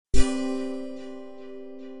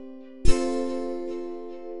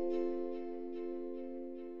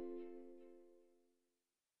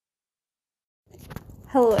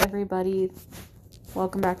Hello everybody,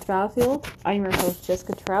 welcome back to Battlefield. I'm your host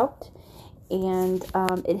Jessica Trout, and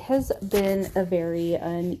it has been a very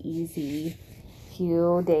uneasy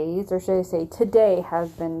few days, or should I say today has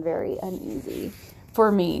been very uneasy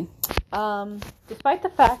for me. Despite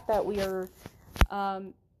the fact that we are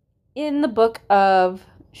in the book of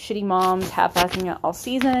shitty moms half-assing it all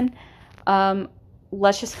season,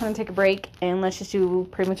 let's just kind of take a break and let's just do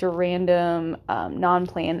pretty much a random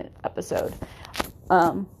non-planned episode.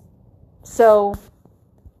 So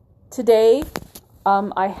today,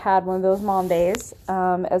 I had one of those mom days,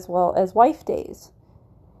 as well as wife days.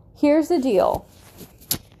 Here's the deal.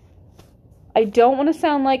 I don't want to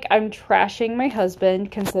sound like I'm trashing my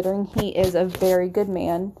husband, considering he is a very good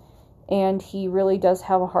man, and he really does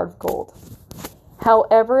have a heart of gold.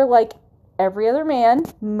 However, like every other man,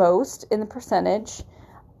 most in the percentage,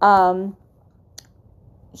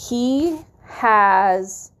 he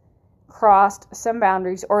has crossed some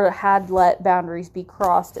boundaries, or had let boundaries be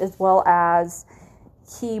crossed, as well as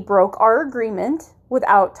he broke our agreement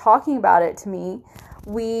without talking about it to me.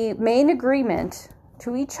 We made an agreement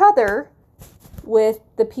to each other with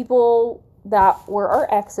the people that were our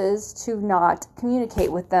exes to not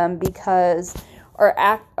communicate with them, because our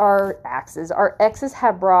exes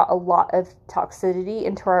have brought a lot of toxicity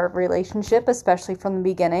into our relationship, especially from the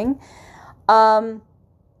beginning.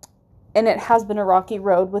 And it has been a rocky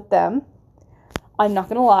road with them. I'm not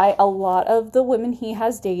going to lie, a lot of the women he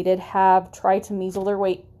has dated have tried to measle their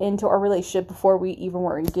way into our relationship before we even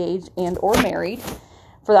were engaged and or married,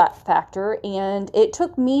 for that factor. And it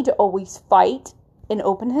took me to always fight and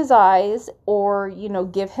open his eyes, or,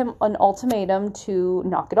 give him an ultimatum to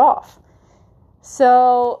knock it off.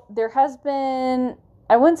 So there has been,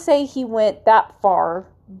 I wouldn't say he went that far,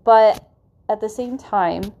 but at the same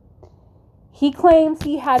time, he claims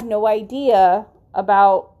he had no idea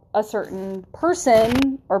about a certain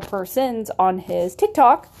person or persons on his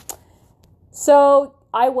TikTok. So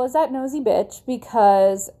I was that nosy bitch,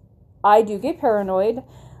 because I do get paranoid.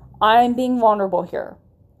 I'm being vulnerable here.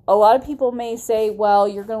 A lot of people may say, well,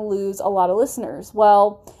 you're going to lose a lot of listeners.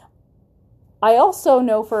 Well, I also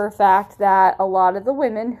know for a fact that a lot of the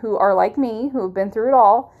women who are like me, who have been through it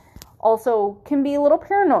all, also can be a little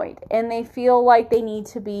paranoid, and they feel like they need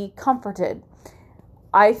to be comforted.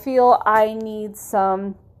 I feel I need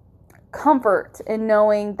some comfort in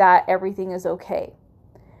knowing that everything is okay.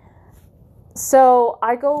 So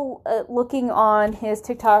I go looking on his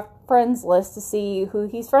TikTok friends list to see who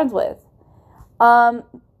he's friends with.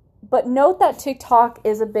 But note that TikTok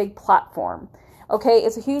is a big platform. Okay,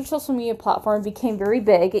 it's a huge social media platform. It became very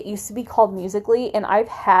big. It used to be called Musical.ly, and I've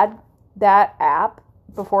had that app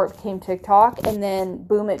before it became TikTok, and then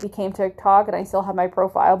boom, it became TikTok, and I still have my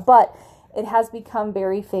profile, but it has become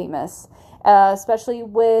very famous, especially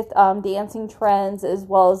with dancing trends, as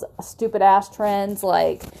well as stupid ass trends.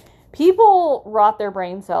 Like, people rot their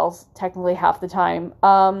brain cells technically half the time.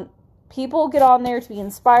 People get on there to be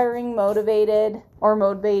inspiring, motivating,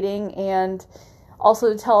 and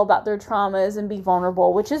also to tell about their traumas and be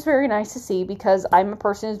vulnerable, which is very nice to see, because I'm a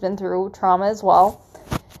person who's been through trauma as well.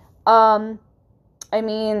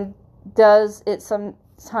 Does it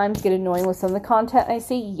sometimes get annoying with some of the content I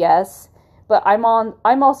see? Yes. But I'm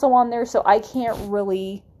also on there, so I can't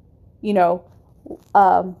really,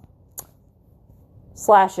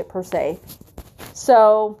 slash it per se.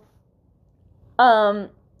 So,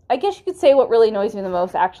 I guess you could say what really annoys me the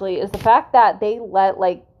most, actually, is the fact that they let,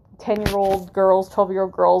 10-year-old girls,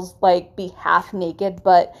 12-year-old girls, be half naked,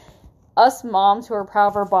 but us moms who are proud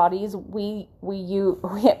of our bodies, we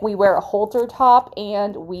wear a halter top,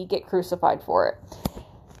 and we get crucified for it.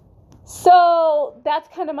 So that's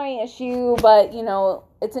kind of my issue, but,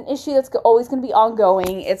 it's an issue that's always going to be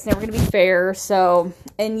ongoing. It's never going to be fair. So,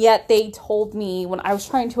 and yet they told me when I was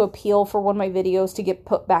trying to appeal for one of my videos to get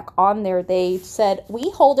put back on there, they said,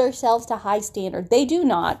 we hold ourselves to high standard. They do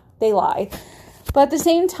not. They lie. But at the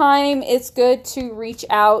same time, it's good to reach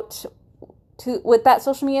out with that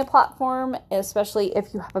social media platform, especially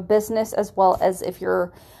if you have a business, as well as if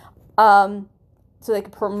you're, so they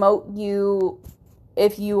can promote you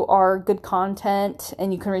if you are good content,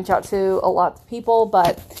 and you can reach out to a lot of people.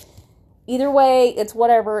 But either way, it's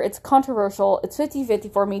whatever. It's controversial. It's 50-50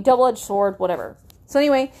 for me. Double-edged sword, whatever. So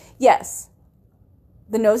anyway, yes,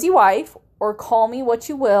 the nosy wife, or call me what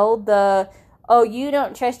you will, oh, you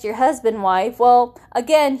don't trust your husband wife. Well,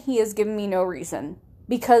 again, he has given me no reason,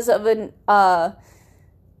 because of an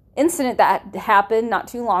incident that happened not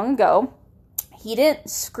too long ago. He didn't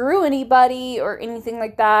screw anybody or anything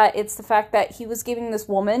like that. It's the fact that he was giving this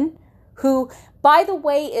woman, who, by the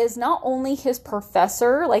way, is not only his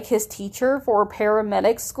professor, his teacher for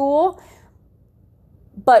paramedic school,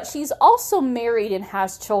 but she's also married and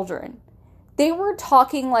has children. They were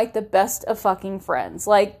talking like the best of fucking friends.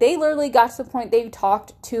 Like, they literally got to the point they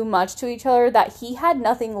talked too much to each other that he had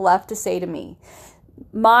nothing left to say to me.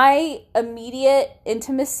 My immediate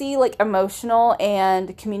intimacy, like emotional and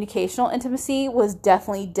communicational intimacy, was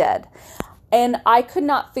definitely dead. And I could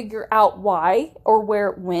not figure out why or where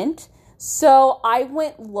it went. So I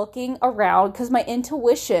went looking around because my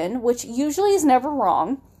intuition, which usually is never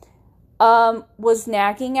wrong, was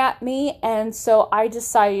nagging at me. And so I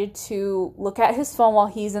decided to look at his phone while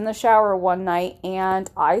he's in the shower one night, and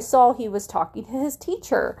I saw he was talking to his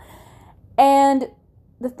teacher. And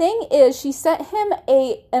the thing is, she sent him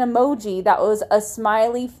an emoji that was a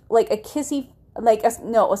smiley, like a kissy, like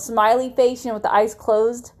a smiley face, with the eyes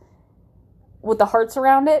closed with the hearts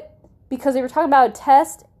around it, because they were talking about a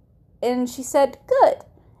test, and she said, good.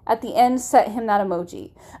 At the end, sent him that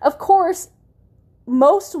emoji. Of course,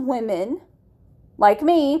 most women, like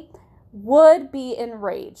me, would be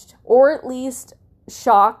enraged, or at least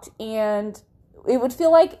shocked, and it would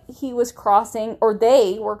feel like he was crossing, or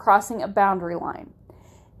they were crossing a boundary line.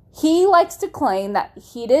 He likes to claim that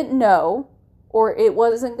he didn't know, or it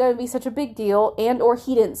wasn't going to be such a big deal, and or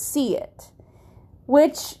he didn't see it.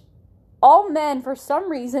 Which, all men, for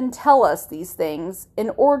some reason, tell us these things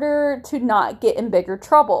in order to not get in bigger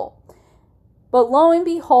trouble. But lo and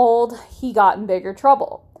behold, he got in bigger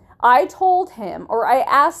trouble. I told him, or I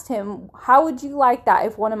asked him, how would you like that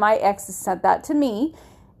if one of my exes sent that to me,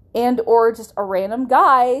 and or just a random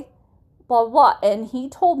guy, blah, blah, blah. And he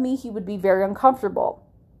told me he would be very uncomfortable.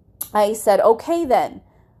 I said, okay then.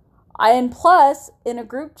 And plus, in a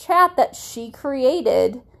group chat that she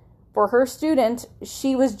created for her student,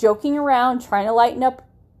 she was joking around, trying to lighten up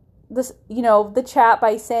this, the chat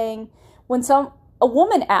by saying, when a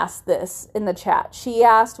woman asked this in the chat, she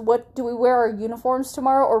asked, what do we wear our uniforms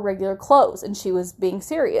tomorrow or regular clothes? And she was being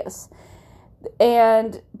serious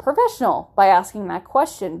and professional by asking that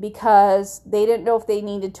question because they didn't know if they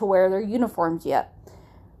needed to wear their uniforms yet.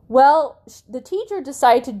 Well, the teacher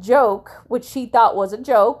decided to joke, which she thought was a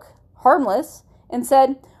joke, harmless, and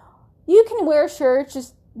said, you can wear shirts,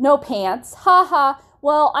 just no pants. Ha ha.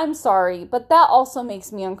 Well, I'm sorry, but that also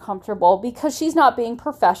makes me uncomfortable because she's not being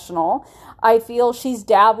professional. I feel she's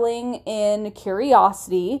dabbling in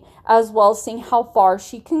curiosity as well as seeing how far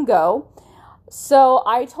she can go. So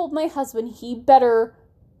I told my husband he better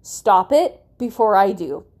stop it before I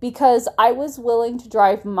do, because I was willing to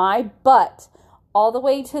drive my butt all the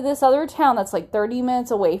way to this other town that's like 30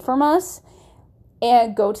 minutes away from us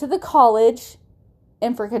and go to the college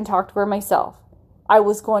and freaking talk to her myself. I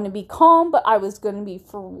was going to be calm, but I was going to be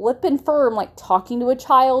flippin' firm, like talking to a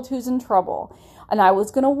child who's in trouble. And I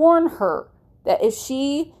was going to warn her that if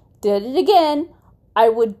she did it again, I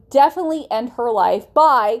would definitely end her life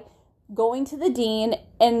by going to the dean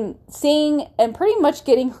and seeing and pretty much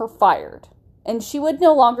getting her fired. And she would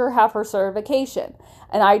no longer have her certification.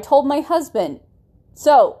 And I told my husband,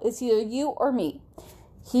 so it's either you or me.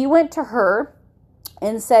 He went to her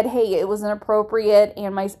and said, hey, it was inappropriate,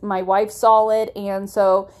 and my wife saw it. And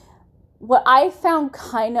so what I found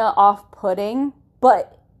kind of off-putting,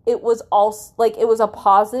 but it was also, like, it was a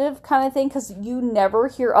positive kind of thing, because you never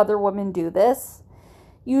hear other women do this.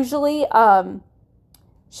 Usually,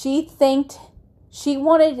 she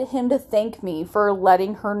wanted him to thank me for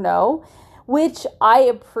letting her know, which I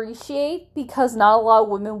appreciate, because not a lot of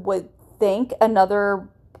women would thank another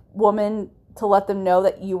woman to let them know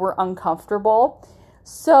that you were uncomfortable.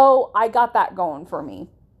 So I got that going for me.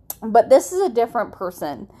 But this is a different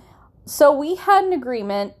person. So we had an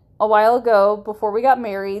agreement a while ago before we got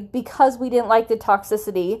married, because we didn't like the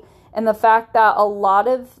toxicity and the fact that a lot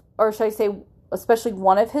of, or should I say, especially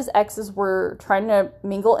one of his exes were trying to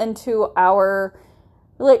mingle into our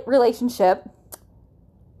relationship.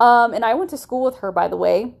 And I went to school with her, by the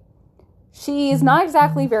way. She's not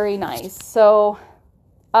exactly very nice. So,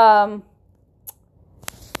 I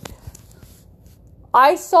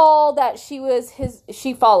saw that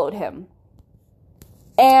she followed him.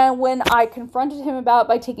 And when I confronted him about it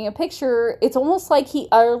by taking a picture, it's almost like he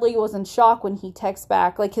utterly was in shock when he texts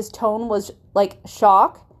back. Like, his tone was like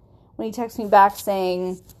shock when he texts me back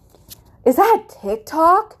saying, is that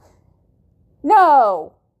TikTok?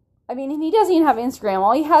 No. I mean, and he doesn't even have Instagram.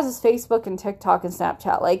 All he has is Facebook and TikTok and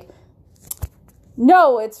Snapchat. Like,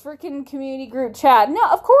 no, it's freaking community group chat. No,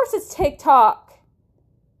 of course it's TikTok.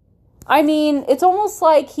 I mean, it's almost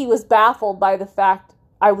like he was baffled by the fact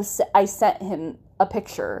I sent him a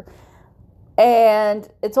picture. And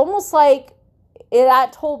it's almost like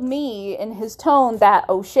that told me in his tone that,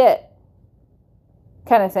 oh shit,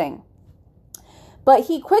 kind of thing. But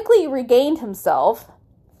he quickly regained himself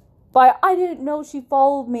But I didn't know she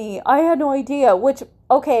followed me. I had no idea. Which,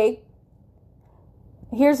 okay,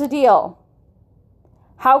 here's the deal.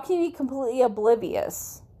 How can you be completely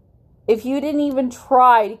oblivious if you didn't even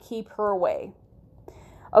try to keep her away?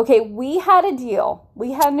 Okay, we had a deal.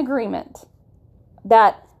 We had an agreement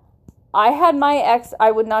that I had my ex.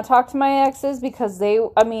 I would not talk to my exes because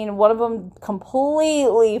one of them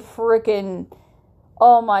completely freaking,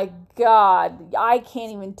 oh my God, I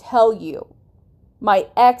can't even tell you. My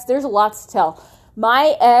ex, there's lots to tell.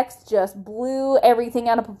 My ex just blew everything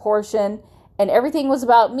out of proportion, and everything was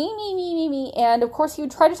about me. And of course, he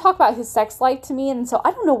would try to talk about his sex life to me. And so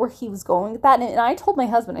I don't know where he was going with that. And I told my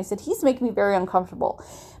husband, I said, he's making me very uncomfortable.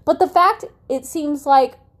 But the fact, it seems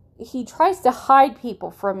like he tries to hide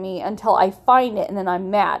people from me until I find it, and then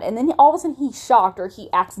I'm mad. And then all of a sudden he's shocked or he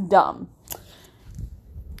acts dumb.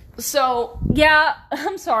 So, yeah,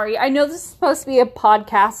 I'm sorry. I know this is supposed to be a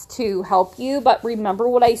podcast to help you, but remember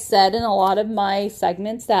what I said in a lot of my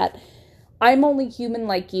segments, that I'm only human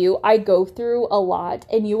like you. I go through a lot,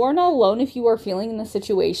 and you are not alone if you are feeling in the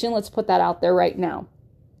situation. Let's put that out there right now.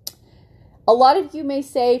 A lot of you may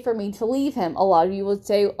say for me to leave him. A lot of you would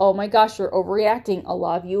say, oh my gosh, you're overreacting. A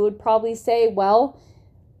lot of you would probably say, well,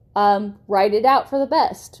 write it out for the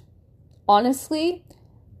best. Honestly,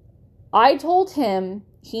 I told him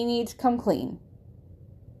he needs to come clean.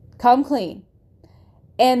 Come clean.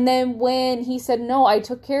 And then when he said, no, I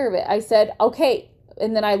took care of it, I said, okay.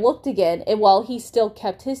 And then I looked again, and he still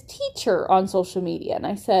kept his teacher on social media. And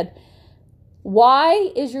I said,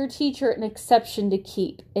 why is your teacher an exception to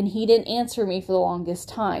keep? And he didn't answer me for the longest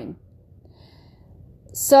time.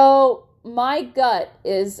 So my gut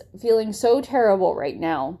is feeling so terrible right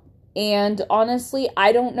now. And honestly,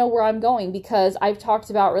 I don't know where I'm going, because I've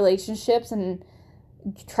talked about relationships and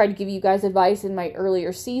tried to give you guys advice in my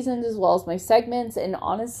earlier seasons as well as my segments. And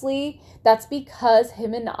honestly, that's because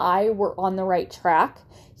him and I were on the right track.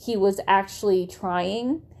 He was actually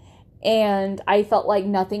trying, and I felt like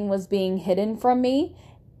nothing was being hidden from me.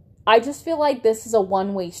 I just feel like this is a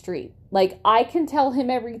one-way street. Like, I can tell him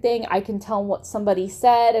everything. I can tell him what somebody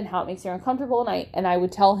said and how it makes me uncomfortable. And I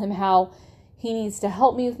would tell him how he needs to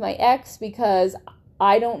help me with my ex, because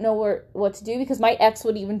I don't know what to do, because my ex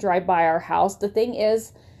would even drive by our house. The thing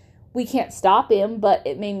is, we can't stop him, but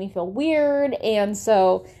it made me feel weird. And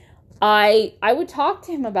so I would talk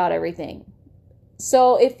to him about everything.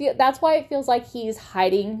 So that's why it feels like he's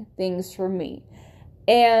hiding things from me.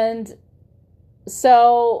 And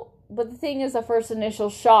so, but the thing is, the first initial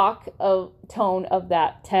shock of tone of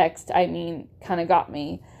that text, kind of got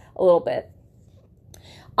me a little bit.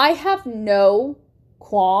 I have no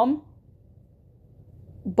qualm.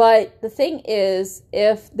 But the thing is,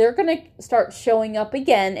 if they're going to start showing up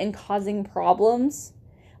again and causing problems,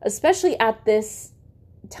 especially at this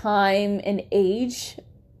time and age,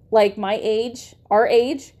 like my age, our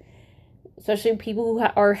age, especially people who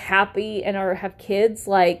are happy and have kids,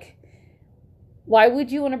 like, why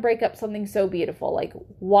would you want to break up something so beautiful? Like,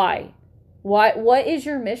 why? What is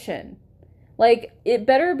your mission? Like, it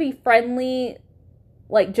better be friendly,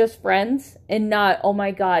 like just friends, and not, oh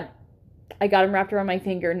my God, I got him wrapped around my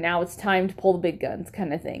finger, now it's time to pull the big guns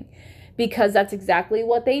kind of thing. Because that's exactly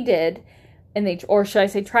what they did, or should I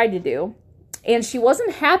say tried to do. And she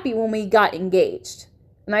wasn't happy when we got engaged.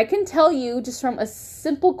 And I can tell you just from a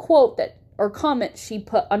simple quote or comment she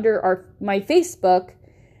put under my Facebook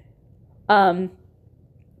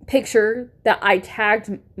picture that I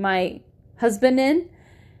tagged my husband in.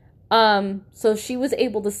 So she was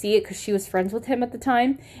able to see it because she was friends with him at the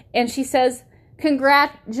time. And she says,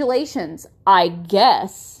 congratulations, I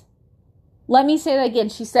guess. Let me say that again.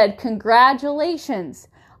 She said, congratulations,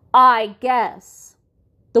 I guess.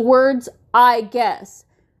 The words, I guess,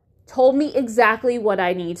 told me exactly what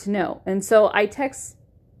I need to know. And so I text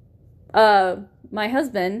my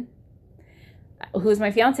husband, who was my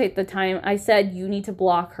fiance at the time. I said, you need to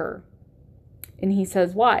block her. And he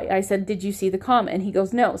says, why? I said, did you see the comment? And he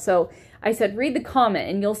goes, no. So I said, read the comment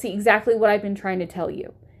and you'll see exactly what I've been trying to tell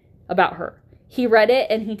you about her. He read it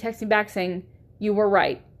and he texted me back saying, you were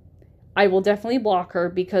right. I will definitely block her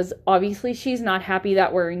because obviously she's not happy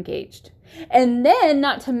that we're engaged. And then,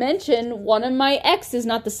 not to mention, one of my exes,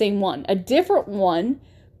 not the same one, a different one,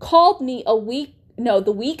 called me the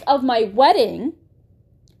week of my wedding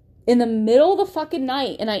in the middle of the fucking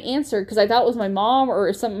night. And I answered because I thought it was my mom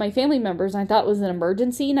or some of my family members. And I thought it was an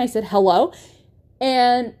emergency. And I said, hello.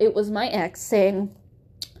 And it was my ex saying,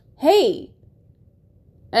 hey.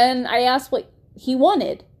 And I asked what he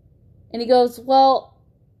wanted. And he goes, well,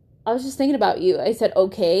 I was just thinking about you. I said,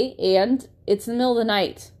 okay. And it's in the middle of the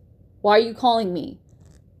night. Why are you calling me?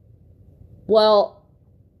 Well,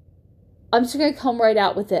 I'm just going to come right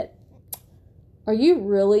out with it. are you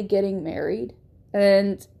really getting married?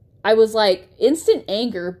 And I was like, instant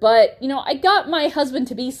anger, but, you know, I got my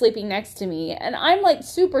husband-to-be sleeping next to me, and I'm, like,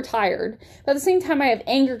 super tired. But at the same time, I have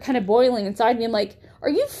anger kind of boiling inside me. I'm like, are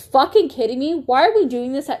you fucking kidding me? Why are we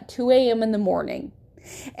doing this at 2 a.m. in the morning?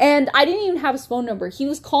 And I didn't even have his phone number. He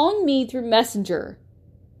was calling me through Messenger.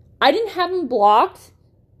 I didn't have him blocked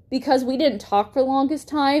because we didn't talk for the longest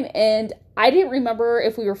time, and I didn't remember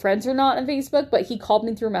if we were friends or not on Facebook, but he called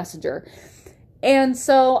me through Messenger. And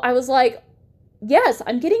so I was like, yes,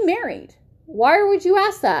 I'm getting married. Why would you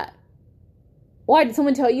ask that? Why? Did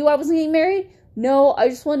someone tell you I wasn't getting married? No, I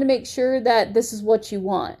just wanted to make sure that this is what you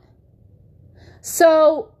want.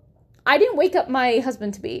 So I didn't wake up my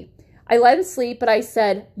husband-to-be. I let him sleep, but I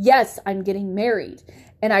said, yes, I'm getting married.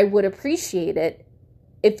 And I would appreciate it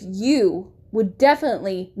if you would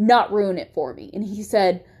definitely not ruin it for me. And he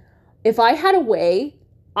said, if I had a way,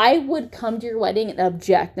 I would come to your wedding and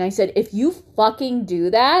object. And I said, if you fucking do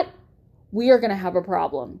that, we are going to have a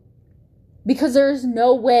problem. Because there's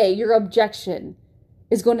no way your objection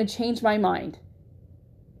is going to change my mind.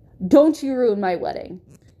 Don't you ruin my wedding.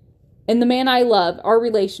 And the man I love, our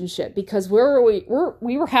relationship, because we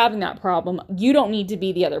were having that problem. You don't need to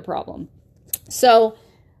be the other problem. So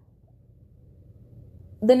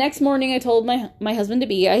the next morning I told my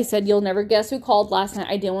husband-to-be, I said, you'll never guess who called last night.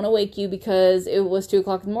 I didn't want to wake you because it was 2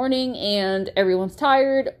 o'clock in the morning and everyone's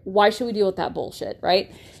tired. Why should we deal with that bullshit,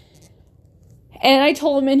 right? And I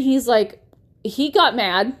told him, and he's like, he got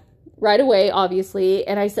mad right away, obviously.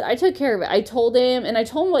 And I said, I took care of it. I told him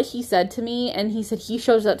what he said to me. And he said he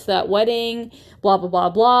shows up to that wedding, blah, blah, blah,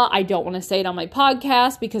 blah. I don't want to say it on my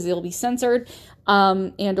podcast because it'll be censored.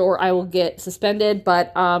 And or I will get suspended.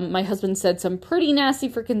 But my husband said some pretty nasty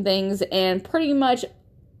freaking things. And pretty much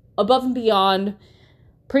above and beyond,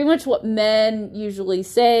 pretty much what men usually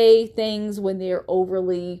say things when they're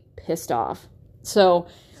overly pissed off. So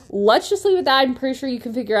let's just leave it at that. I'm pretty sure you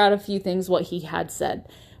can figure out a few things what he had said.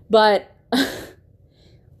 But,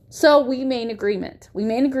 so we made an agreement. We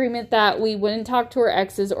made an agreement that we wouldn't talk to our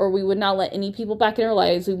exes, or we would not let any people back in our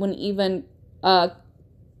lives. We wouldn't even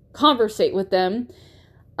conversate with them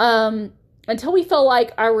until we felt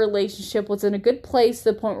like our relationship was in a good place,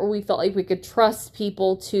 to the point where we felt like we could trust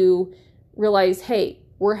people to realize, hey,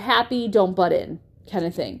 we're happy, don't butt in, kind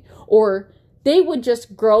of thing. Or they would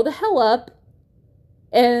just grow the hell up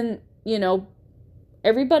and, you know,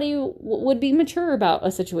 everybody would be mature about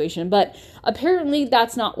a situation. But apparently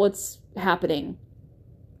that's not what's happening.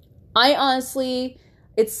 I honestly,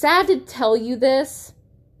 it's sad to tell you this,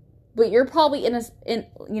 but you're probably in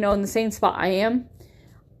the same spot I am.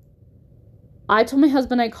 I told my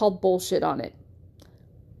husband I called bullshit on it.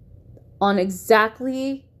 On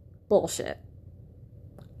exactly bullshit.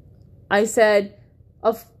 I said,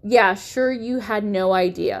 yeah, sure, you had no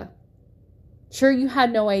idea. Sure, you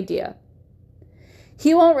had no idea.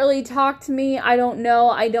 He won't really talk to me. I don't know.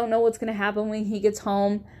 I don't know what's going to happen when he gets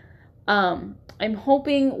home. I'm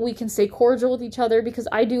hoping we can stay cordial with each other, because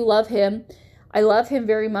I do love him. I love him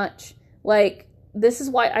very much. Like, this is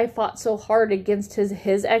why I fought so hard against his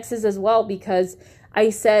exes as well, because I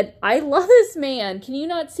said, I love this man. Can you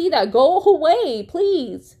not see that? Go away,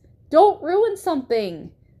 please. Don't ruin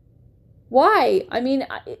something. Why? I mean,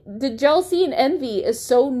 the jealousy and envy is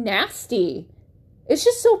so nasty. It's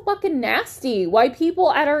just so fucking nasty. Why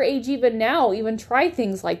people at our age even now even try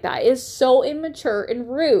things like that is so immature and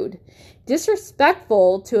rude.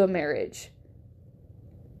 Disrespectful to a marriage.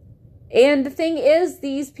 And the thing is,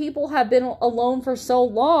 these people have been alone for so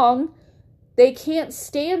long, they can't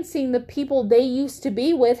stand seeing the people they used to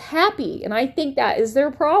be with happy. And I think that is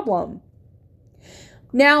their problem.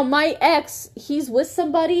 Now, my ex, he's with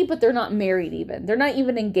somebody, but they're not married even. They're not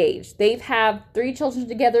even engaged. They've had 3 children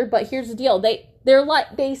together, but here's the deal.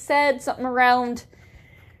 They said something around,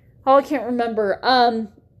 I can't remember,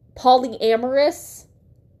 polyamorous.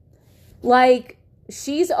 Like,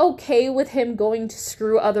 she's okay with him going to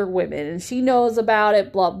screw other women, and she knows about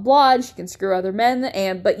it, blah, blah, and she can screw other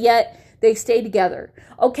men, but yet they stay together.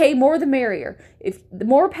 Okay, more the merrier. The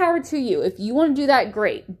more power to you. If you want to do that,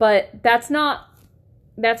 great. But that's not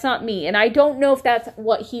me. And I don't know if that's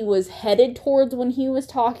what he was headed towards when he was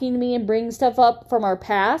talking to me and bringing stuff up from our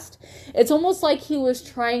past. It's almost like he was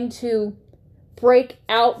trying to break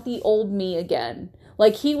out the old me again.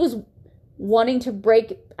 Like, he was wanting to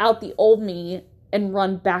break out the old me and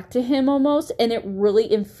run back to him almost. And it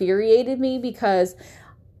really infuriated me, because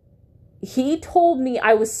he told me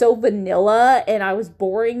I was so vanilla and I was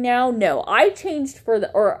boring now. No, I changed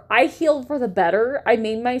I healed for the better. I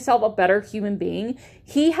made myself a better human being.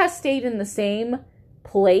 He has stayed in the same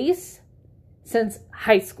place since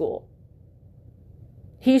high school.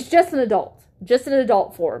 He's just an adult. just in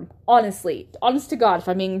adult form, honestly. Honest to God, if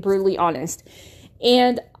I'm being brutally honest.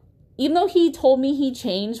 And even though he told me he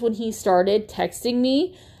changed when he started texting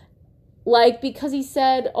me, like, because he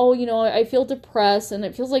said, oh, you know, I feel depressed, and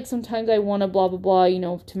it feels like sometimes I want to blah, blah, blah, you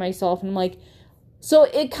know, to myself. And I'm like, so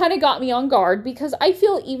it kind of got me on guard, because I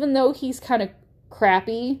feel even though he's kind of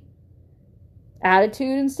crappy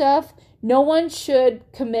attitude and stuff, no one should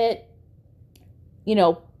commit, you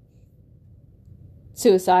know,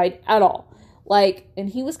 suicide at all. Like, and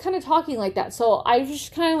he was kind of talking like that. So I was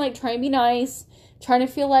just kind of like trying to be nice, trying to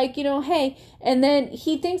feel like, you know, hey. And then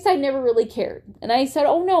he thinks I never really cared. And I said,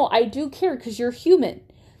 oh no, I do care, because you're human.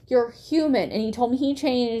 You're human. And he told me he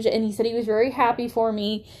changed, and he said he was very happy for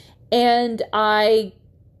me. And I,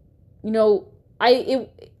 you know, I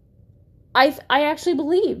actually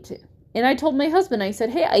believed. And I told my husband, I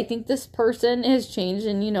said, hey, I think this person has changed,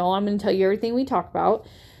 and, you know, I'm going to tell you everything we talked about.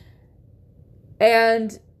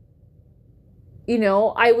 And, you know,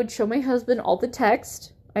 I would show my husband all the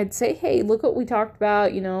text. I'd say, hey, look what we talked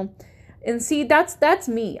about, you know. And see, that's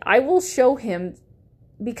me. I will show him,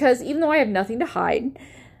 because even though I have nothing to hide,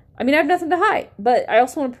 I have nothing to hide, but I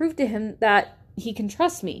also want to prove to him that he can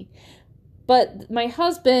trust me. But my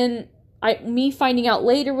husband, me finding out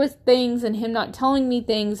later with things, and him not telling me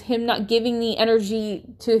things, him not giving the energy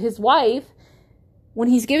to his wife when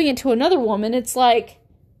he's giving it to another woman, it's like,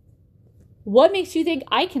 what makes you think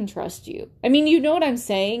I can trust you? I mean, you know what I'm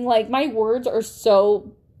saying? Like, my words are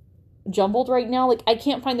so jumbled right now. Like, I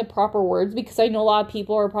can't find the proper words, because I know a lot of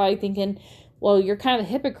people are probably thinking, well, you're kind of a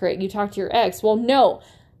hypocrite. You talk to your ex. Well, no.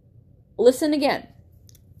 Listen again.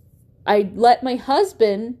 I let my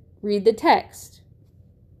husband read the text,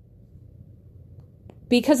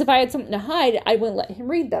 because if I had something to hide, I wouldn't let him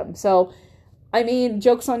read them. So, I mean,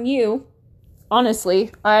 joke's on you.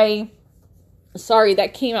 Honestly, sorry,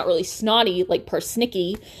 that came out really snotty, like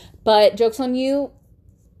persnicky, but joke's on you.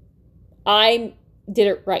 I did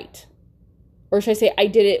it right. Or should I say, I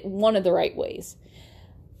did it one of the right ways.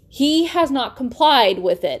 He has not complied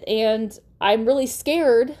with it, and I'm really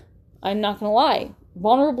scared. I'm not going to lie.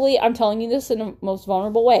 Vulnerably, I'm telling you this in the most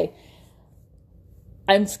vulnerable way.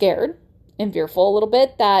 I'm scared and fearful a little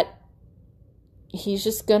bit that he's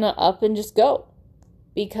just going to up and just go.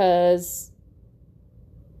 Because,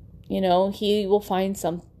 you know, he will find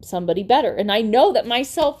somebody better. And I know that my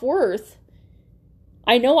self-worth,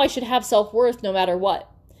 I know I should have self-worth no matter what.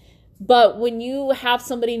 But when you have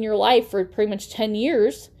somebody in your life for pretty much 10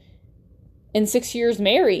 years and 6 years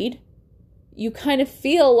married, you kind of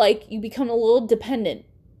feel like you become a little dependent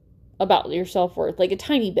about your self-worth, like a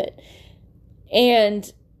tiny bit.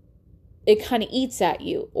 And it kind of eats at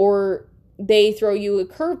you. Or they throw you a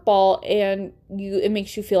curveball and it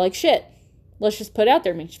makes you feel like shit. Let's just put it out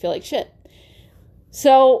there, it makes you feel like shit.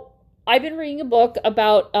 So I've been reading a book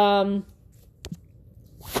about,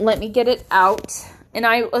 let me get it out. And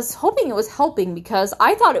I was hoping it was helping, because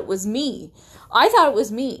I thought it was me.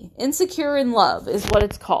 Insecure in Love is what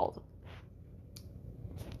it's called.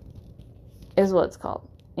 And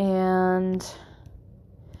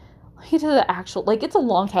let me get to the actual, like, it's a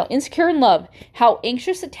long title. Insecure in Love. How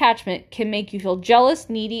anxious attachment can make you feel jealous,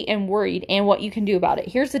 needy, and worried, and what you can do about it.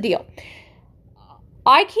 Here's the deal.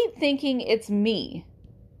 I keep thinking it's me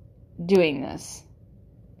doing this.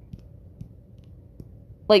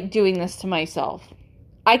 Like, doing this to myself.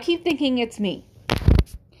 I keep thinking it's me.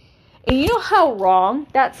 And you know how wrong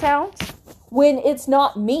that sounds? When it's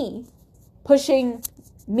not me pushing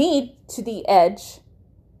me to the edge.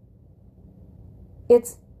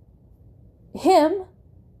 It's him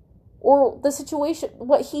or the situation,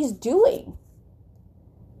 what he's doing.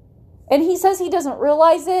 And he says he doesn't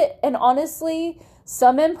realize it. And honestly,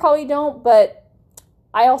 some men probably don't, but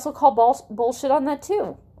I also call bullshit on that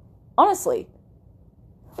too. Honestly.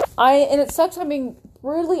 And it sucks I'm being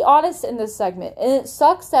brutally honest in this segment. And it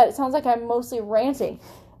sucks that it sounds like I'm mostly ranting.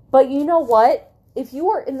 But you know what? If you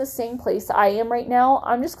are in the same place I am right now,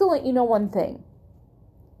 I'm just going to let you know one thing.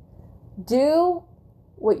 Do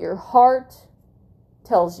what your heart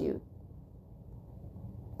tells you.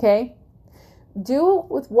 Okay? Do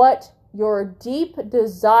with what your deep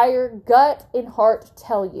desire, gut, and heart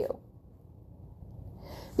tell you.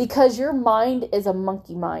 Because your mind is a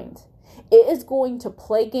monkey mind. It is going to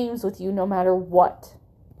play games with you no matter what.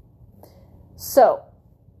 So,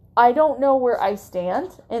 I don't know where I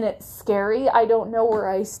stand, and it's scary. I don't know where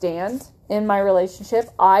I stand in my relationship.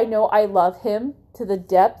 I know I love him to the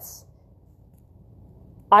depths.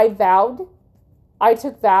 I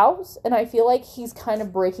took vows, and I feel like he's kind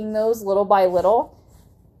of breaking those little by little.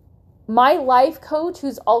 My life coach,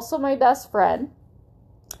 who's also my best friend,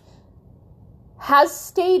 has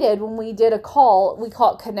stated when we did a call, we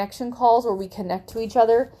call it connection calls, where we connect to each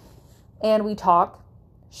other and we talk.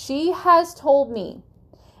 She has told me,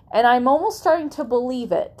 and I'm almost starting to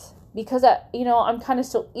believe it, because I'm kind of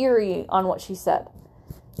still eerie on what she said.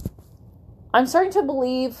 I'm starting to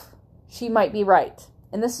believe she might be right.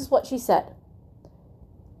 And this is what she said.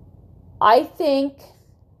 I think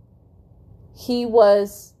he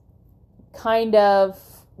was kind of,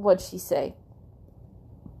 what'd she say?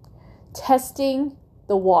 Testing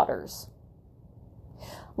the waters.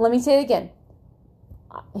 Let me say it again.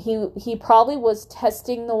 He probably was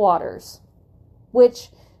testing the waters. Which,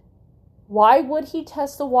 why would he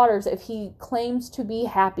test the waters if he claims to be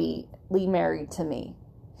happily married to me?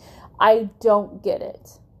 I don't get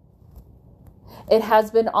it. It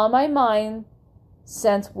has been on my mind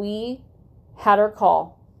since we had our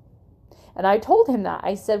call. And I told him that.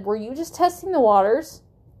 I said, were you just testing the waters?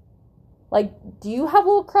 Like, do you have a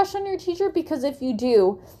little crush on your teacher? Because if you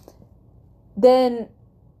do, then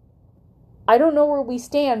I don't know where we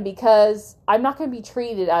stand, because I'm not going to be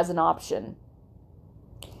treated as an option.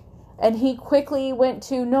 And he quickly went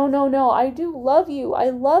to, no, I do love you. I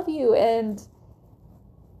love you. And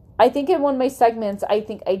I think in one of my segments, I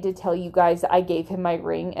think I did tell you guys that I gave him my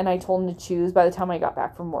ring and I told him to choose by the time I got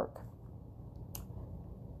back from work.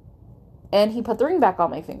 And he put the ring back on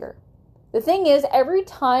my finger. The thing is, every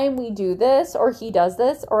time we do this, or he does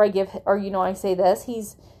this, or I say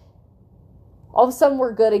this, all of a sudden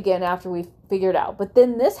we're good again after we figured it out. But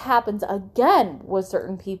then this happens again with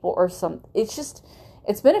certain people or some.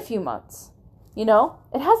 It's been a few months. It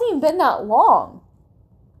hasn't even been that long.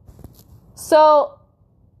 So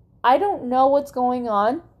I don't know what's going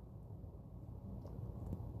on.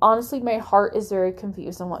 Honestly, my heart is very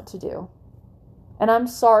confused on what to do. And I'm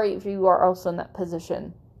sorry if you are also in that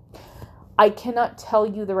position. I cannot tell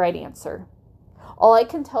you the right answer. All I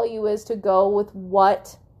can tell you is to go with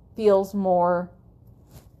what feels more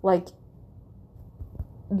like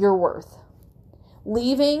your worth.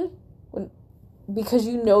 Leaving because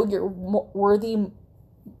you know you're worthy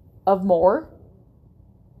of more.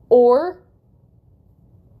 Or,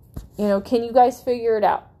 can you guys figure it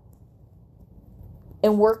out?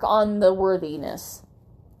 And work on the worthiness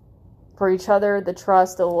for each other, the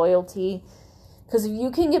trust, the loyalty. Because if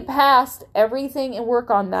you can get past everything and work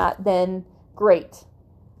on that, then great.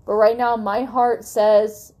 But right now, my heart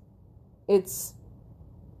says it's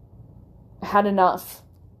had enough.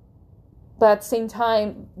 But at the same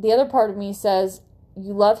time, the other part of me says,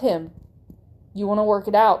 you love him. You want to work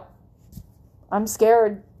it out. I'm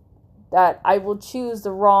scared that I will choose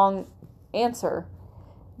the wrong answer,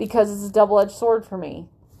 because it's a double-edged sword for me.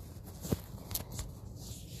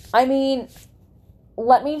 I mean,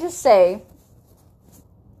 let me just say,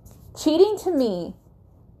 cheating to me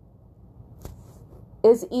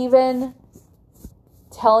is even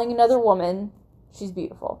telling another woman she's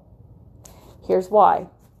beautiful. Here's why.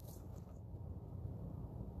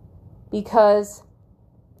 Because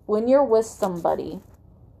when you're with somebody,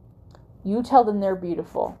 you tell them they're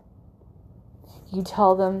beautiful. You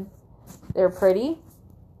tell them they're pretty.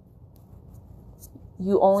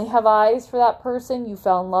 You only have eyes for that person. You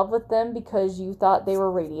fell in love with them because you thought they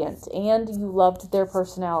were radiant and you loved their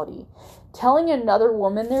personality. Telling another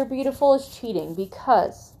woman they're beautiful is cheating,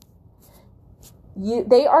 because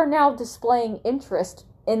they are now displaying interest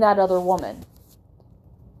in that other woman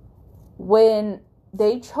when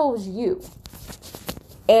they chose you.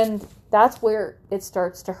 And that's where it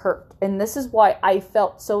starts to hurt. And this is why I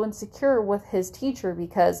felt so insecure with his teacher,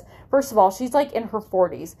 because first of all, she's like in her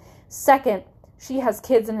 40s. Second, she has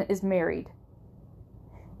kids and is married.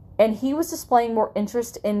 And he was displaying more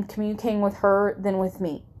interest in communicating with her than with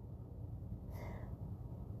me.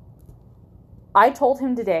 I told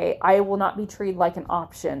him today I will not be treated like an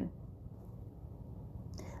option.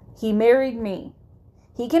 He married me.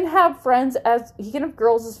 He can have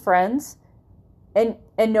girls as friends and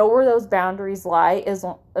know where those boundaries lie, as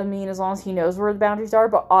long as he knows where the boundaries are,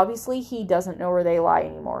 but obviously he doesn't know where they lie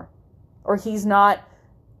anymore. Or he's not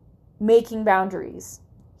making boundaries.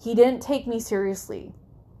 He didn't take me seriously.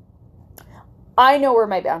 I know where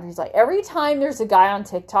my boundaries lie. Every time there's a guy on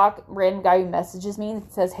TikTok, random guy who messages me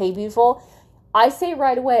and says, "Hey, beautiful," I say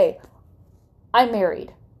right away, I'm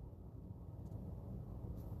married.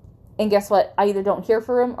 And guess what? I either don't hear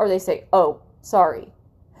from him or they say, "Oh, sorry."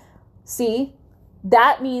 See?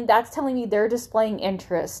 That's telling me they're displaying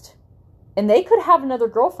interest. And they could have another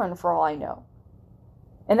girlfriend for all I know.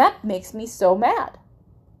 And that makes me so mad.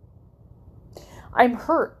 I'm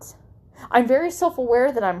hurt. I'm very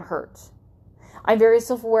self-aware that I'm hurt. I'm very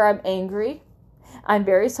self-aware I'm angry. I'm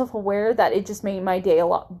very self-aware that it just made my day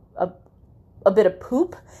a bit of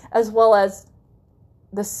poop, as well as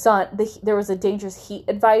the sun, there was a dangerous heat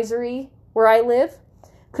advisory where I live.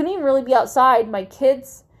 Couldn't even really be outside. My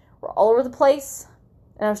kids were all over the place.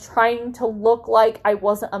 And I was trying to look like I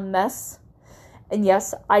wasn't a mess. And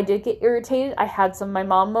yes, I did get irritated. I had some of my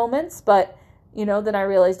mom moments. But, then I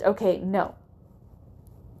realized, okay, no.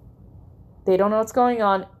 They don't know what's going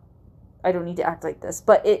on. I don't need to act like this.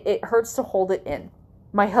 But it hurts to hold it in.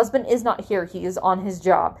 My husband is not here. He is on his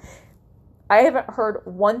job. I haven't heard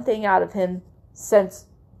one thing out of him since,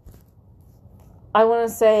 I want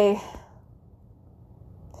to say,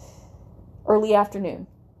 early afternoon.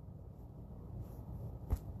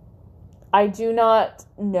 I do not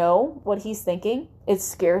know what he's thinking. It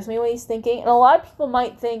scares me what he's thinking. And a lot of people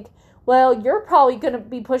might think, well, you're probably going to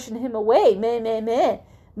be pushing him away.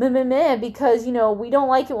 Because, we don't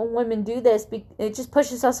like it when women do this. It just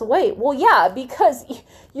pushes us away. Well, yeah, because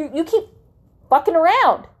you keep fucking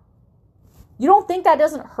around. You don't think that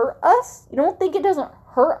doesn't hurt us? You don't think it doesn't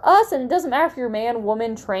hurt us? And it doesn't matter if you're man,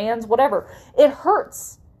 woman, trans, whatever. It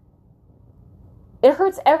hurts. It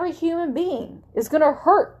hurts every human being. It's going to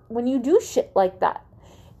hurt when you do shit like that.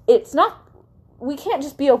 We can't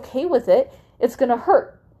just be okay with it. It's going to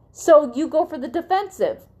hurt. So you go for the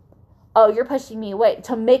defensive. Oh, you're pushing me away.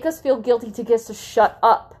 To make us feel guilty, to get us to shut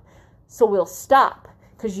up. So we'll stop.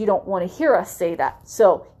 Because you don't want to hear us say that.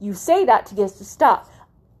 So you say that to get us to stop.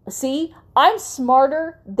 See, I'm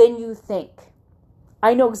smarter than you think.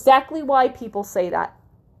 I know exactly why people say that.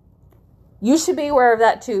 You should be aware of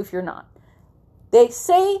that too if you're not. They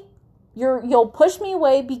say you'll push me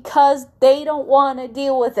away because they don't want to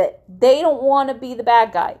deal with it. They don't want to be the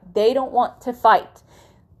bad guy. They don't want to fight.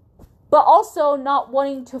 But also not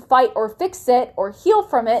wanting to fight or fix it or heal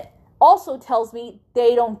from it also tells me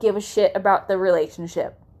they don't give a shit about the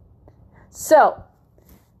relationship. So,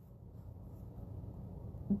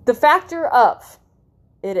 the factor of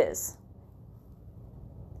it is,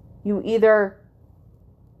 you either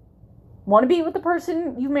want to be with the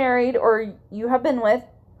person you married or you have been with,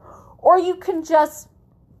 or you can just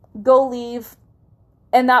go leave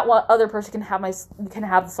and that one other person can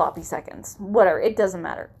have the sloppy seconds. Whatever, it doesn't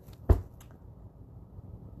matter.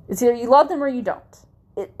 It's either you love them or you don't.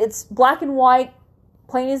 It's black and white,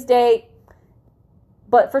 plain as day.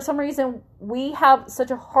 But for some reason, we have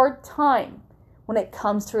such a hard time when it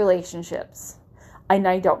comes to relationships. And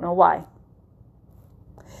I don't know why.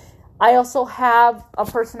 I also have a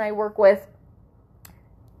person I work with.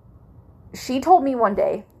 She told me one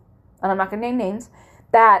day, and I'm not going to name names,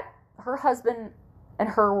 that her husband and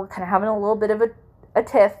her were kind of having a little bit of a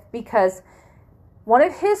tiff because one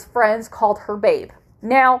of his friends called her babe.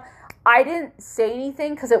 Now, I didn't say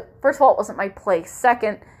anything because, first of all, it wasn't my place.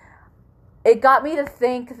 Second, it got me to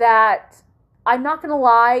think that, I'm not going to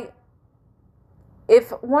lie, if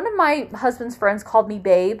one of my husband's friends called me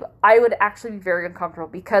babe, I would actually be very uncomfortable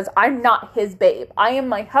because I'm not his babe. I am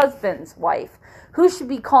my husband's wife, who should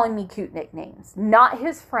be calling me cute nicknames, not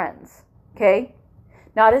his friends, okay?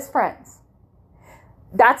 Not his friends.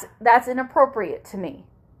 That's inappropriate to me.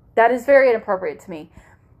 That is very inappropriate to me.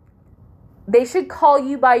 They should call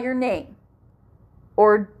you by your name,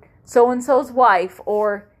 or so-and-so's wife,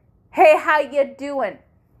 or, hey, how you doing?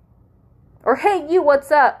 Or, hey, you,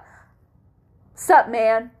 what's up? Sup,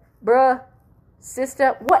 man, bruh,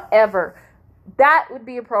 sister, whatever. That would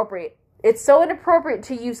be appropriate. It's so inappropriate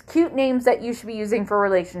to use cute names that you should be using for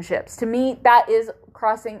relationships. To me, that is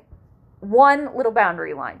crossing one little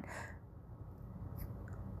boundary line.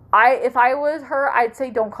 If I was her, I'd say,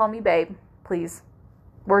 don't call me babe, please.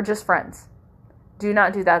 We're just friends. Do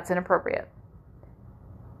not do that. It's inappropriate.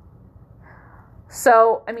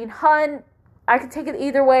 So, I mean, hun, I could take it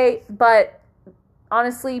either way, but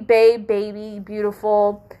honestly, babe, baby,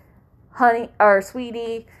 beautiful, honey, or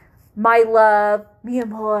sweetie, my love, mi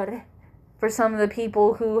amor, for some of the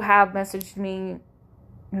people who have messaged me,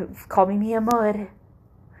 who've called me mi amor,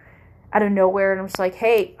 out of nowhere, and I'm just like,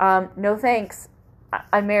 hey, no thanks,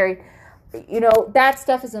 I'm married. That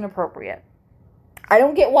stuff is inappropriate. I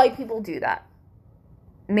don't get why people do that.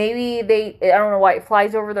 Maybe I don't know why it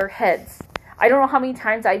flies over their heads. I don't know how many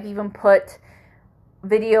times I've even put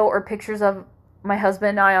video or pictures of my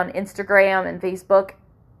husband and I on Instagram and Facebook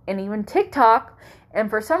and even TikTok. And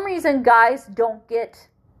for some reason, guys don't get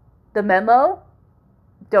the memo.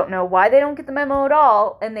 Don't know why they don't get the memo at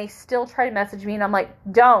all. And they still try to message me. And I'm like,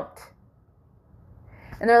 don't.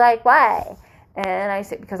 And they're like, why? And I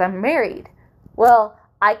say, because I'm married. Well,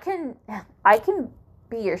 I can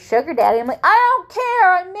be your sugar daddy. I'm like, I don't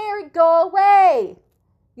care. I'm married. Go away.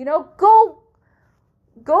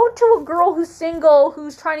 Go to a girl who's single,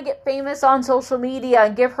 who's trying to get famous on social media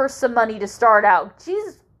and give her some money to start out.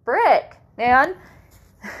 Jesus frick, man.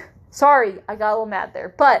 Sorry, I got a little mad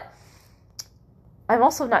there. But I'm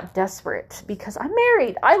also not desperate because I'm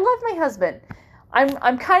married. I love my husband.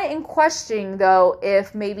 I'm kind of in questioning, though,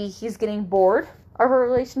 if maybe he's getting bored of our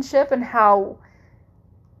relationship and how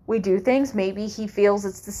we do things. Maybe he feels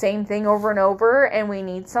it's the same thing over and over and we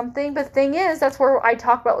need something. But the thing is, that's where I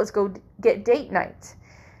talk about let's go get date night.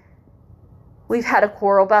 We've had a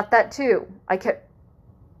quarrel about that too. I kept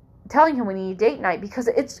telling him we need date night because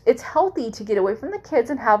it's healthy to get away from the kids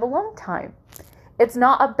and have alone time. It's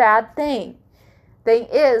not a bad thing. Thing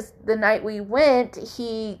is, the night we went,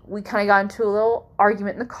 we kind of got into a little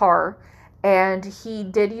argument in the car, and he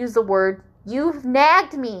did use the word, "You've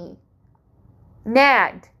nagged me."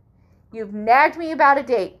 Nagged. You've nagged me about a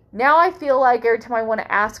date. Now I feel like every time I want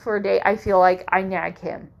to ask for a date, I feel like I nag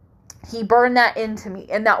him. He burned that into me,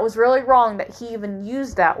 and that was really wrong that he even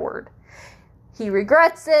used that word. He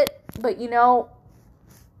regrets it, but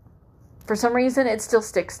for some reason it still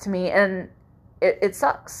sticks to me, and it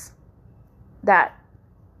sucks that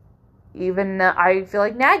even I feel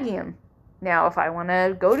like nagging him. Now, if I want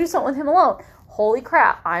to go do something with him alone, holy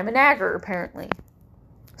crap, I'm a nagger, apparently.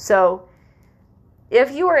 So,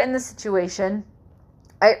 if you are in this situation,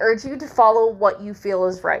 I urge you to follow what you feel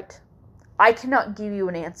is right. I cannot give you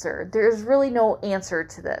an answer. There's really no answer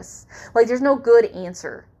to this. Like, there's no good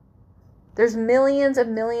answer. There's millions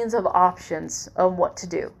and millions of options of what to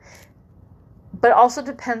do. But it also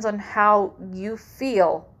depends on how you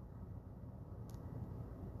feel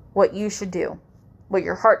what you should do, what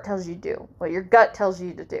your heart tells you to do, what your gut tells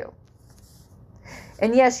you to do.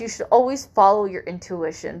 And yes, you should always follow your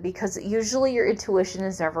intuition because usually your intuition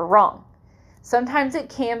is never wrong. Sometimes it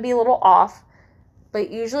can be a little off, but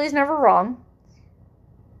usually it's never wrong.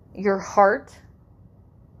 Your heart,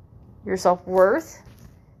 your self-worth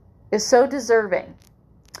is so deserving.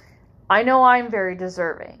 I know I'm very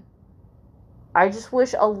deserving. I just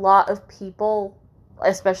wish a lot of people,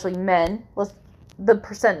 especially men, the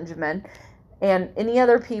percentage of men, and any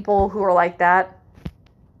other people who are like that,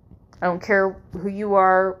 I don't care who you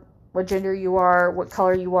are, what gender you are, what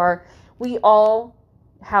color you are, we all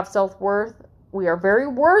have self-worth. We are very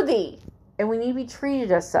worthy, and we need to be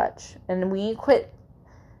treated as such. And we need to quit.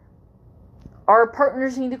 Our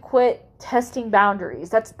partners need to quit testing boundaries.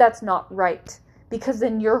 That's not right. Because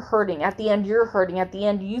then you're hurting. At the end, you're hurting. At the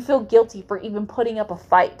end, you feel guilty for even putting up a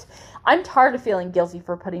fight. I'm tired of feeling guilty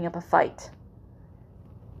for putting up a fight.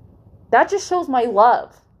 That just shows my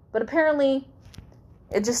love. But apparently,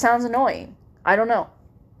 it just sounds annoying. I don't know.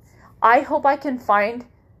 I hope I can find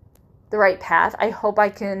the right path. I hope I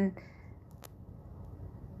can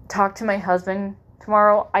talk to my husband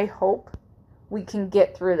tomorrow. I hope we can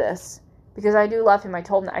get through this. Because I do love him. I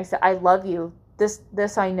told him, I said, I love you. This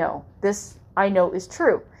I know. This I know is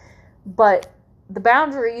true. But the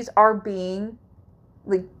boundaries are being,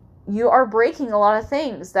 like, you are breaking a lot of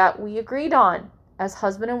things that we agreed on as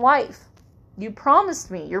husband and wife. You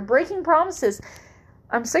promised me. You're breaking promises.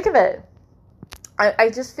 I'm sick of it. I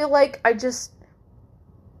just feel like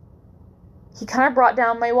he kind of brought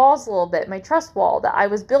down my walls a little bit, my trust wall that I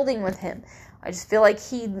was building with him. I just feel like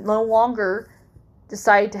he no longer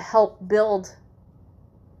decided to help build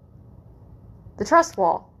the trust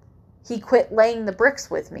wall. He quit laying the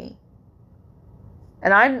bricks with me.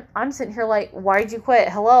 And I'm sitting here like, why'd you quit?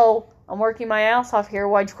 Hello? I'm working my ass off here.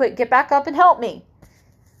 Why'd you quit? Get back up and help me.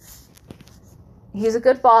 He's a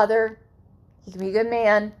good father. He can be a good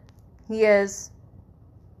man. He is.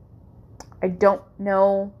 I don't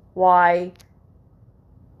know why.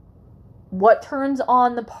 What turns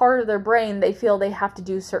on the part of their brain they feel they have to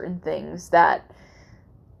do certain things that,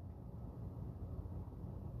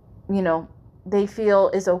 they feel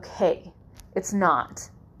is okay. It's not.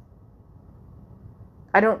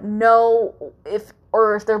 I don't know if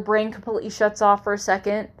their brain completely shuts off for a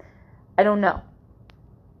second. I don't know.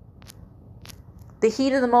 The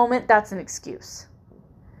heat of the moment, that's an excuse.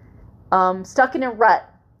 Stuck in a rut,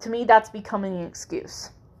 to me, that's becoming an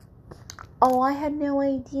excuse. Oh, I had no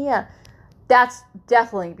idea. That's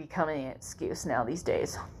definitely becoming an excuse now these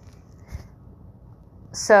days.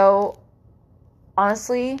 So,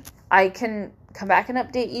 honestly, I can come back and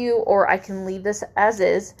update you, or I can leave this as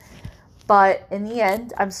is. But in the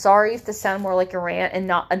end, I'm sorry if this sounded more like a rant and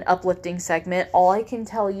not an uplifting segment. All I can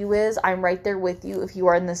tell you is I'm right there with you if you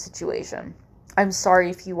are in this situation. I'm sorry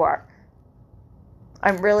if you are.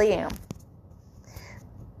 I really am.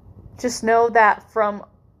 Just know that from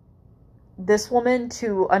this woman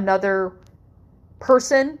to another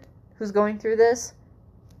person who's going through this,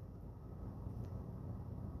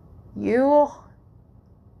 you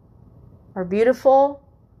are beautiful,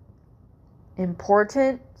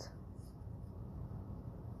 important,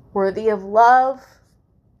 worthy of love,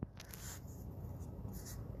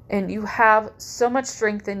 And you have so much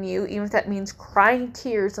strength in you, even if that means crying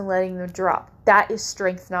tears and letting them drop. That is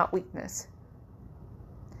strength, not weakness.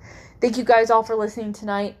 Thank you guys all for listening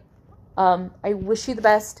tonight. I wish you the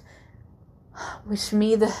best. Wish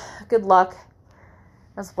me the good luck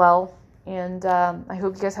as well. And I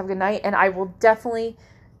hope you guys have a good night. And I will definitely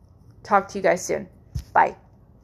talk to you guys soon. Bye.